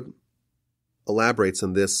Talmud elaborates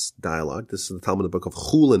on this dialogue. This is the Talmud, the book of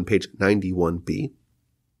Chulin, page 91b.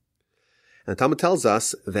 And the Talmud tells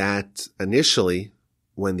us that initially,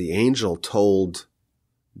 when the angel told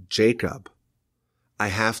Jacob, I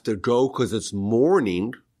have to go because it's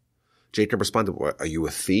morning, Jacob responded, are you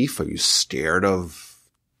a thief? Are you scared of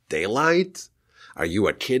daylight? Are you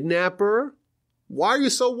a kidnapper? Why are you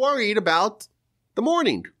so worried about the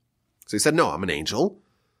morning? So he said, no, I'm an angel.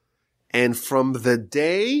 And from the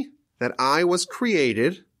day that I was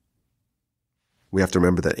created, we have to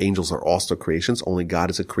remember that angels are also creations. Only God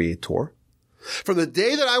is a creator. From the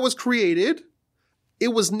day that I was created, it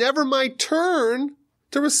was never my turn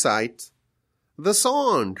to recite the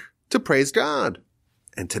song, to praise God.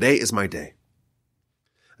 And today is my day.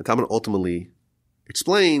 And Talmud ultimately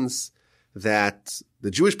explains that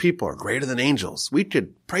the Jewish people are greater than angels. We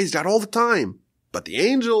could praise God all the time. But the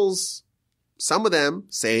angels, some of them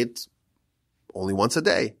say it only once a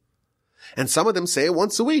day. And some of them say it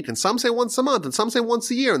once a week. And some say once a month. And some say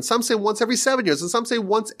once a year. And some say once every 7 years. And some say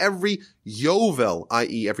once every yovel,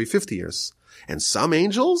 i.e. every 50 years. And some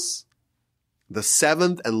angels, the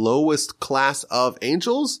 7th and lowest class of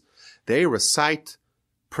angels, they recite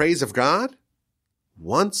praise of God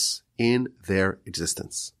once in their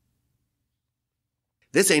existence.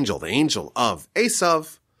 This angel, the angel of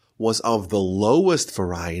Esav, was of the lowest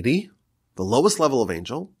variety, the lowest level of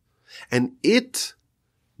angel, and it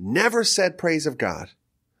never said praise of God.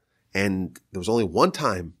 And there was only one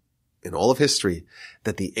time in all of history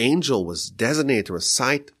that the angel was designated to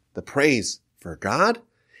recite the praise for God,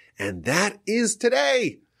 and that is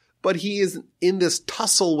today. But he is in this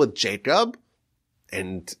tussle with Jacob,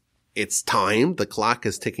 and it's time, the clock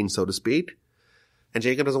is ticking, so to speak, And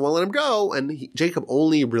Jacob doesn't want to let him go. And Jacob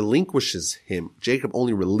only relinquishes him. Jacob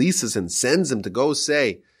only releases and sends him to go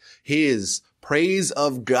say his praise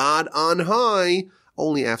of God on high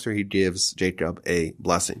only after he gives Jacob a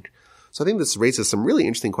blessing. So I think this raises some really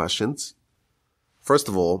interesting questions. First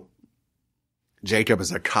of all, Jacob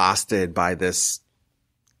is accosted by this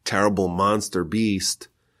terrible monster beast.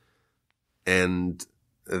 And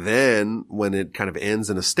then when it kind of ends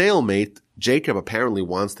in a stalemate, Jacob apparently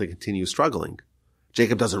wants to continue struggling.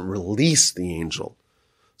 Jacob doesn't release the angel.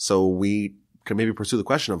 So we can maybe pursue the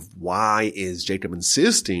question of why is Jacob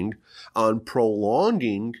insisting on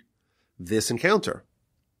prolonging this encounter?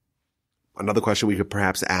 Another question we could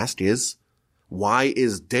perhaps ask is, why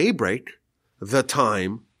is daybreak the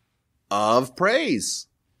time of praise?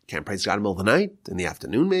 Can't praise God in the middle of the night, in the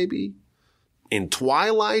afternoon maybe, in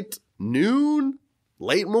twilight, noon,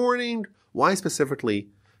 late morning? Why specifically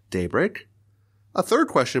daybreak? A third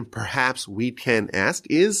question perhaps we can ask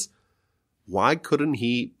is, why couldn't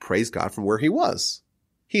he praise God from where he was?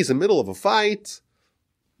 He's in the middle of a fight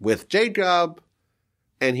with Jacob,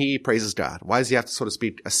 and he praises God. Why does he have to, so to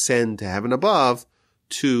speak, ascend to heaven above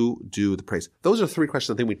to do the praise? Those are three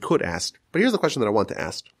questions I think we could ask. But here's the question that I want to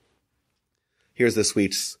ask. Here's this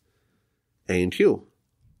week's A and Q.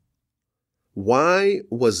 Why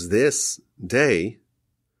was this day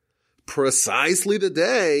precisely the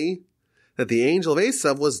day that the angel of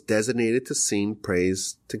Esav was designated to sing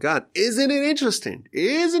praise to God? Isn't it interesting?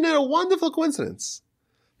 Isn't it a wonderful coincidence?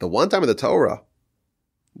 The one time in the Torah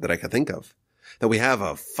that I can think of that we have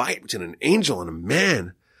a fight between an angel and a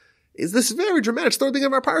man is this very dramatic third thing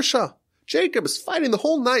of our Parsha. Jacob is fighting the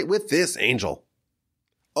whole night with this angel.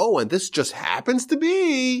 Oh, and this just happens to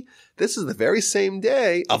be, this is the very same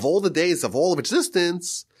day of all the days of all of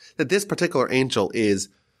existence that this particular angel is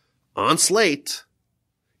on slate,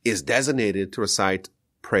 is designated to recite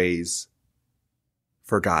praise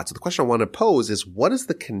for God. So the question I want to pose is, what is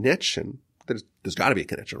the connection? There's got to be a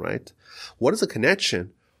connection, right? What is the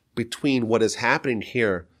connection between what is happening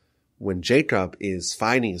here when Jacob is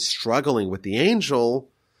fighting, is struggling with the angel,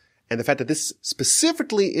 and the fact that this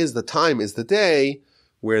specifically is the time, is the day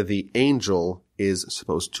where the angel is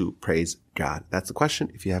supposed to praise God? That's the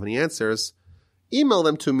question. If you have any answers, email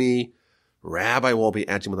them to me,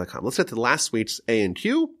 rabbiwolbe@gmail.com. Let's get to last week's A and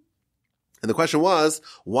Q. And the question was,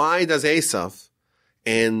 why does Esav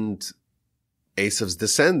and Esav's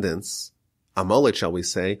descendants, Amaleik, shall we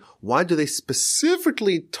say, why do they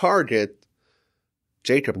specifically target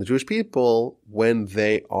Jacob and the Jewish people when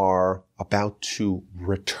they are about to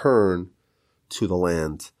return to the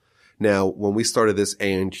land? Now, when we started this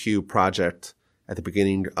A and Q project at the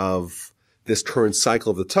beginning of this current cycle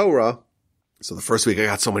of the Torah, so the first week I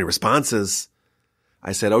got so many responses,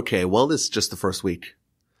 I said, okay, well, this is just the first week.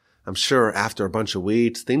 I'm sure after a bunch of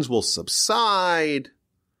weeks, things will subside.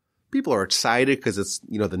 People are excited because it's,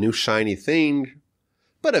 the new shiny thing.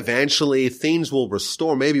 But eventually things will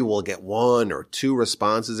restore. Maybe we'll get 1 or 2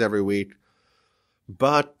 responses every week.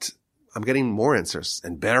 But I'm getting more answers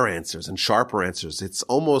and better answers and sharper answers. It's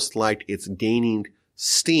almost like it's gaining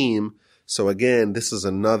steam. So again, this is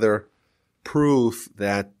another proof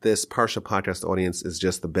that this Parsha Podcast audience is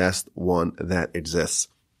just the best one that exists.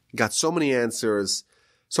 Got so many answers,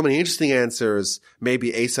 so many interesting answers.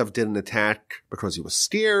 Maybe Esav didn't attack because he was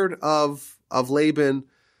scared of Laban.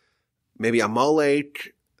 Maybe Amaleik,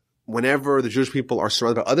 whenever the Jewish people are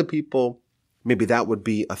surrounded by other people, maybe that would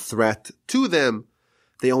be a threat to them.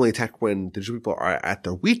 They only attack when the Jewish people are at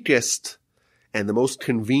their weakest, and the most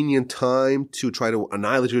convenient time to try to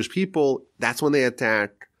annihilate the Jewish people, that's when they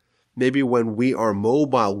attack. Maybe when we are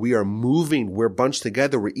mobile, we are moving, we're bunched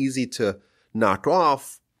together, we're easy to knock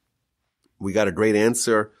off. We got a great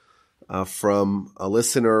answer from a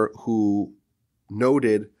listener who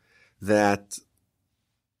noted that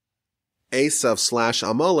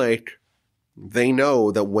Esav/Amaleik, they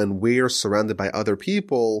know that when we're surrounded by other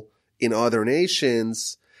people in other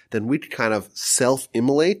nations, then we could kind of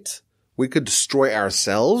self-immolate. We could destroy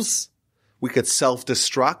ourselves. We could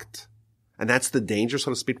self-destruct. And that's the danger,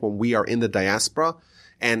 so to speak, when we are in the diaspora.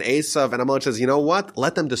 And Esav and Amaleik says, you know what?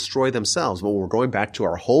 Let them destroy themselves. When we're going back to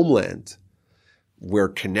our homeland, we're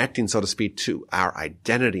connecting, so to speak, to our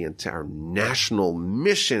identity and to our national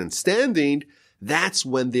mission and standing. That's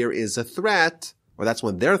when there is a threat, or that's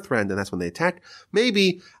when they're threatened, and that's when they attack.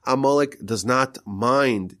 Maybe Amaleik does not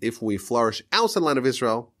mind if we flourish outside the land of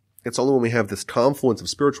Israel. It's only when we have this confluence of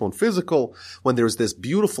spiritual and physical, when there's this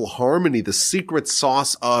beautiful harmony, the secret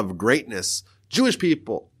sauce of greatness, Jewish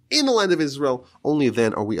people in the land of Israel, only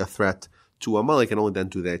then are we a threat to Amaleik, and only then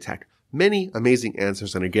do they attack. Many amazing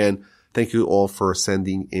answers. And again, thank you all for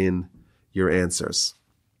sending in your answers.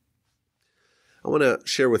 I want to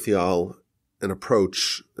share with y'all an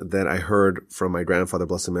approach that I heard from my grandfather,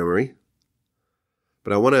 blessed memory.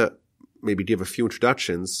 But I want to maybe give a few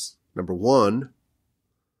introductions. Number one,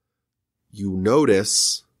 you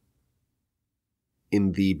notice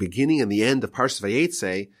in the beginning and the end of Parsha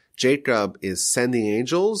Vayishlach, Jacob is sending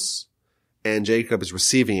angels and Jacob is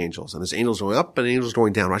receiving angels. And there's angels going up and angels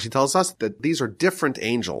going down. Rashi tells us that these are different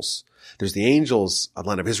angels. There's the angels of the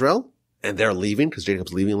land of Israel, and they're leaving because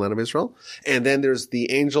Jacob's leaving the land of Israel. And then there's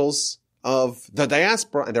the angels of the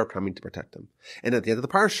diaspora, and they're coming to protect him. And at the end of the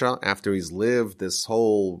Parsha, after he's lived this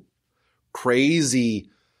whole crazy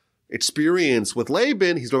experience with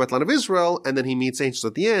Laban, he's going back to the land of Israel, and then he meets angels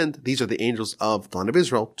at the end. These are the angels of the land of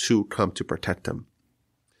Israel to come to protect him.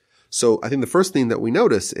 So I think the first thing that we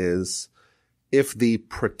notice is if the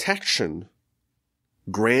protection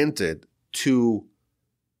granted to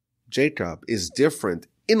Jacob is different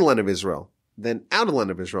in the land of Israel than out of the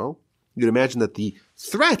land of Israel, you'd imagine that the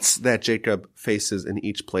threats that Jacob faces in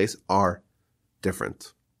each place are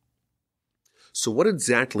different. So what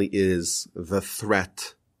exactly is the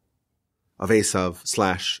threat of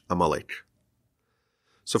Esav/Amalek?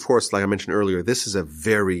 So of course, like I mentioned earlier, this is a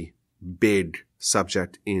very big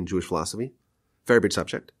subject in Jewish philosophy. Very big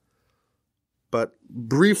subject. But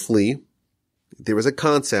briefly, there is a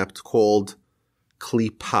concept called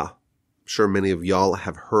klipa. I'm sure many of y'all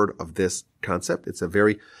have heard of this concept. It's a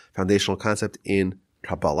very foundational concept in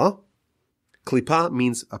Kabbalah. Klipa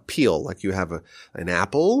means a peel, like you have an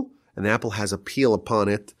apple. An apple has a peel upon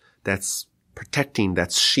it that's protecting,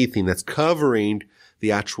 that's sheathing, that's covering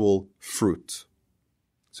the actual fruit.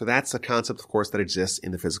 So that's a concept, of course, that exists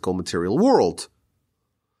in the physical material world.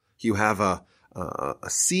 You have a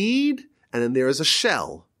seed, and then there is a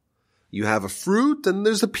shell. You have a fruit, and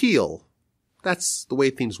there's a peel. That's the way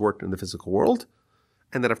things work in the physical world.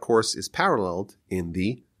 And that, of course, is paralleled in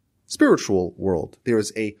the spiritual world. There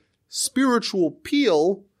is a spiritual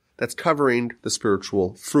peel that's covering the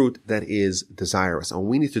spiritual fruit that is desirous. And what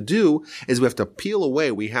we need to do is we have to peel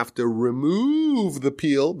away. We have to remove the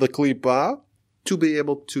peel, the klipa, to be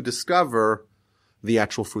able to discover the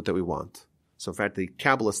actual fruit that we want. So in fact, the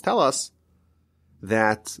Kabbalists tell us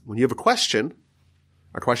that when you have a question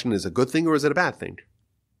is a good thing or is it a bad thing?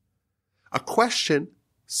 A question,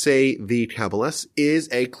 say the Kabbalists, is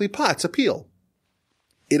a klipa, it's a peel.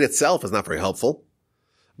 In itself is not very helpful,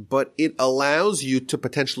 but it allows you to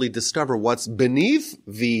potentially discover what's beneath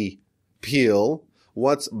the peel,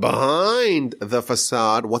 what's behind the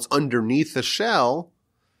facade, what's underneath the shell,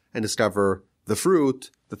 and discover the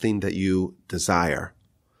fruit, the thing that you desire.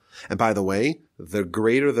 And by the way, the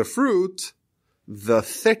greater the fruit, the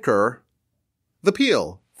thicker the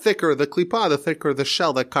peel, thicker the klipa, the thicker the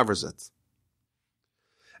shell that covers it.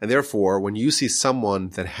 And therefore, when you see someone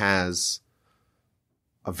that has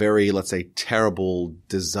a very, let's say, terrible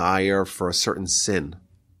desire for a certain sin,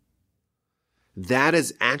 that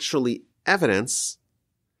is actually evidence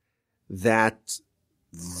that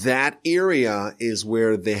that area is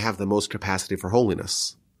where they have the most capacity for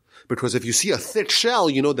holiness. Because if you see a thick shell,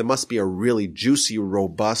 you know there must be a really juicy,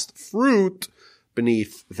 robust fruit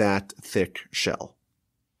beneath that thick shell.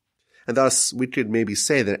 And thus, we could maybe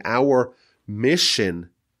say that our mission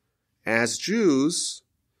as Jews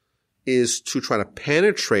is to try to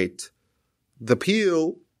penetrate the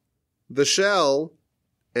peel, the shell,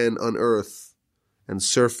 and unearth and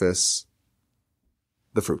surface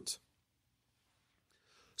the fruit.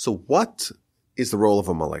 So what is the role of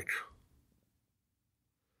Amaleik?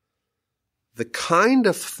 The kind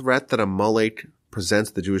of threat that Amaleik presents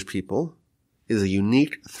to the Jewish people is a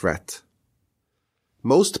unique threat.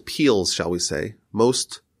 Most peels, shall we say,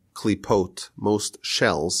 most klipot, most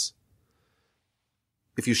shells,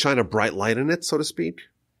 if you shine a bright light in it, so to speak,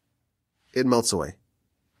 it melts away.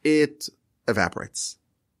 It evaporates.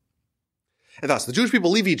 And thus, the Jewish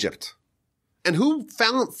people leave Egypt. And who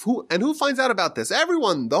finds out about this?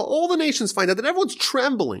 Everyone, all the nations find out that everyone's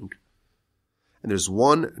trembling. And there's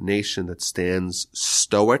one nation that stands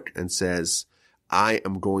stoic and says, I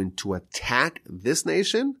am going to attack this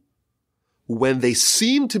nation when they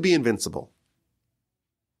seem to be invincible.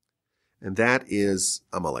 And that is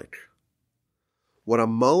Amalek. What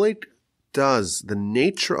Amalek does, the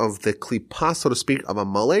nature of the klipa, so to speak, of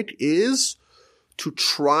Amalek is to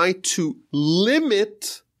try to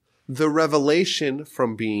limit the revelation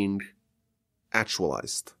from being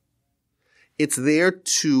actualized. It's there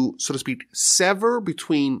to, so to speak, sever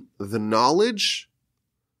between the knowledge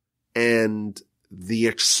and the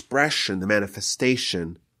expression, the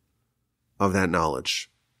manifestation of that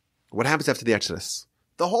knowledge. What happens after the Exodus?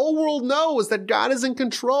 The whole world knows that God is in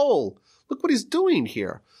control. Look what he's doing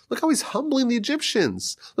here. Look how he's humbling the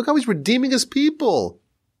Egyptians. Look how he's redeeming his people.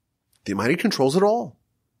 The Almighty controls it all.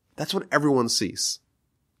 That's what everyone sees.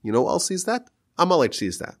 You know who else sees that? Amaleik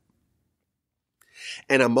sees that.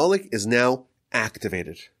 And Amaleik is now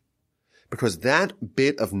activated. Because that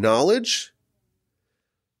bit of knowledge,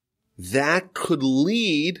 that could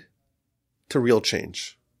lead to real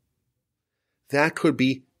change. That could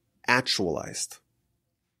be actualized.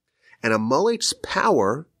 And Amaleik's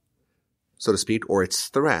power, so to speak, or its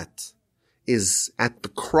threat, is at the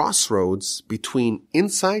crossroads between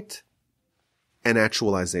insight and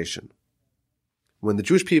actualization. When the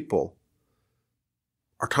Jewish people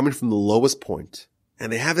are coming from the lowest point,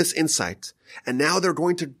 and they have this insight, and now they're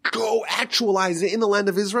going to go actualize it in the land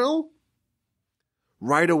of Israel,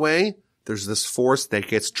 right away, there's this force that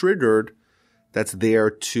gets triggered that's there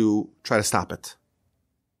to try to stop it.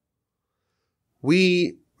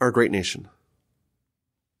 We are a great nation.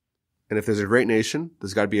 And if there's a great nation,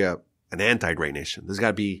 there's got to be an anti-great nation. There's got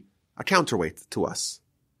to be a counterweight to us.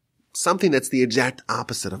 Something that's the exact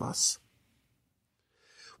opposite of us.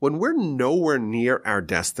 When we're nowhere near our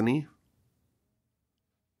destiny,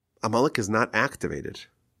 Amaleik is not activated.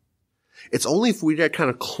 It's only if we get kind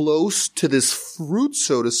of close to this fruit,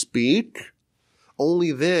 so to speak,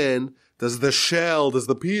 only then does the shell, does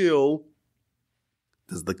the peel,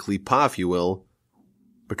 does the klipa, if you will,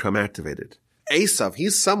 become activated. Esav,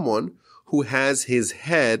 he's someone who has his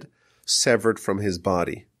head severed from his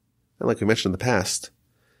body. And like we mentioned in the past,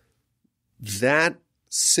 that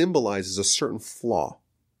symbolizes a certain flaw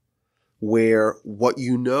where what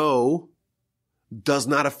you know does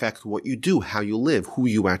not affect what you do, how you live, who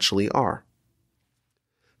you actually are.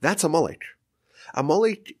 That's Amaleik.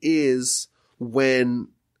 Amaleik is when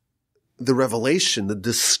the revelation, the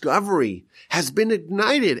discovery has been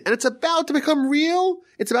ignited and it's about to become real.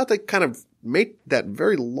 It's about to kind of make that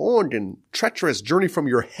very long and treacherous journey from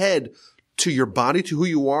your head to your body, to who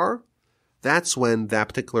you are. That's when that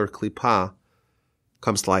particular klipa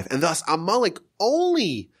comes to life. And thus Amaleik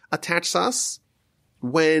only attacks us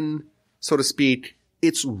when, so to speak,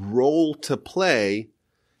 its role to play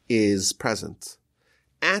is present.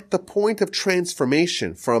 At the point of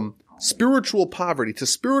transformation from spiritual poverty to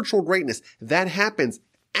spiritual greatness, that happens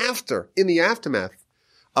after, in the aftermath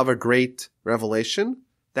of a great revelation.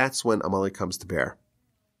 That's when Amaleik comes to bear.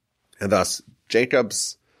 And thus,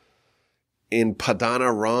 Jacob's in Padan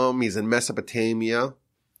Aram, he's in Mesopotamia.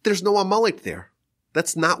 There's no Amaleik there.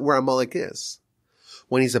 That's not where Amaleik is.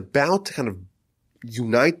 When he's about to kind of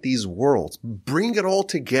unite these worlds, bring it all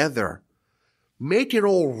together, make it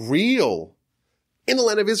all real in the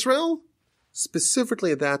land of Israel,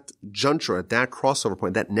 specifically at that juncture, at that crossover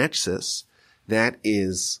point, that nexus, that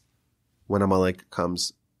is when Amaleik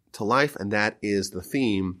comes to life, and that is the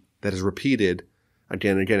theme that is repeated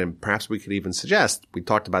again and again. And perhaps we could even suggest, we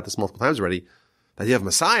talked about this multiple times already, the idea of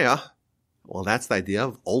Messiah, well, that's the idea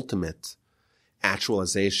of ultimate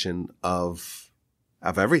actualization of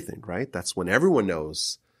everything, right? That's when everyone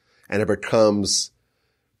knows, and it becomes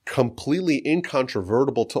completely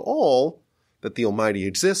incontrovertible to all that the Almighty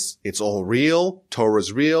exists. It's all real. Torah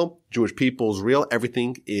is real. Jewish people is real.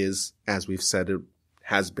 Everything is, as we've said, it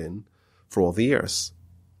has been for all the years.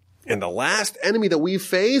 And the last enemy that we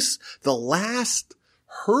face, the last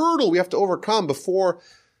hurdle we have to overcome before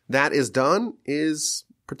that is done, is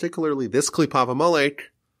particularly this klipa of Amaleik.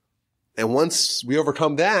 And once we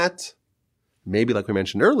overcome that, maybe like we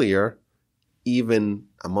mentioned earlier, even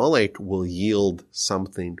Amaleik will yield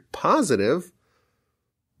something positive.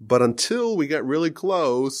 But until we get really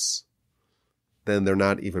close, then they're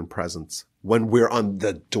not even present. When we're on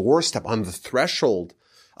the doorstep, on the threshold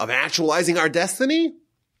of actualizing our destiny,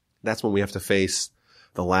 that's when we have to face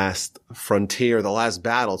the last frontier, the last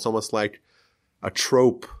battle. It's almost like a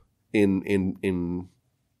trope in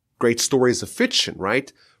great stories of fiction,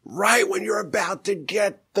 right? Right when you're about to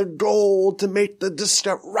get the goal, to make the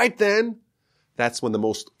discovery, right then, that's when the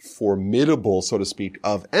most formidable, so to speak,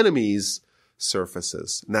 of enemies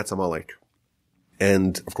surfaces. And that's Amaleik.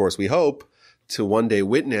 And of course, we hope to one day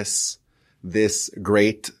witness this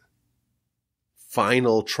great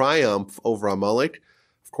final triumph over Amaleik.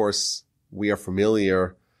 Of course, we are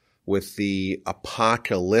familiar with the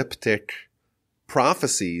apocalyptic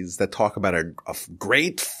prophecies that talk about a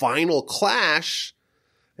great final clash.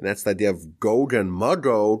 And that's the idea of Gog and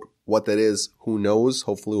Magog. What that is, who knows?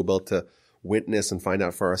 Hopefully we'll be able to witness and find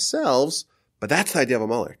out for ourselves. But that's the idea of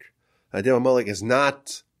Amaleik. The idea of Amaleik is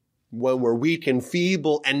not when we're weak and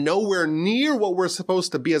feeble and nowhere near what we're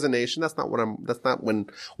supposed to be as a nation. That's not when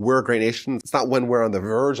we're a great nation. It's not when we're on the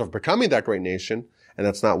verge of becoming that great nation. And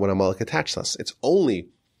that's not when Amaleik attacks us. It's only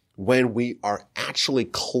when we are actually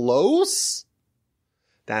close,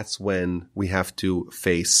 that's when we have to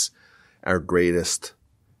face our greatest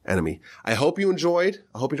enemy. I hope you enjoyed.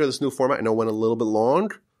 I hope you enjoyed this new format. I know it went a little bit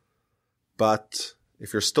long, but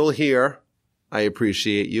if you're still here, I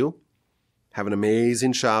appreciate you. Have an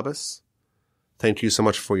amazing Shabbos. Thank you so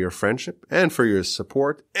much for your friendship and for your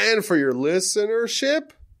support and for your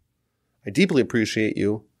listenership. I deeply appreciate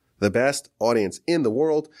you. The best audience in the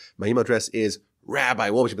world. My email address is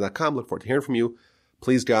rabbi@wolbachip.com. Look forward to hearing from you.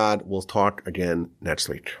 Please, God, we'll talk again next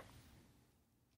week.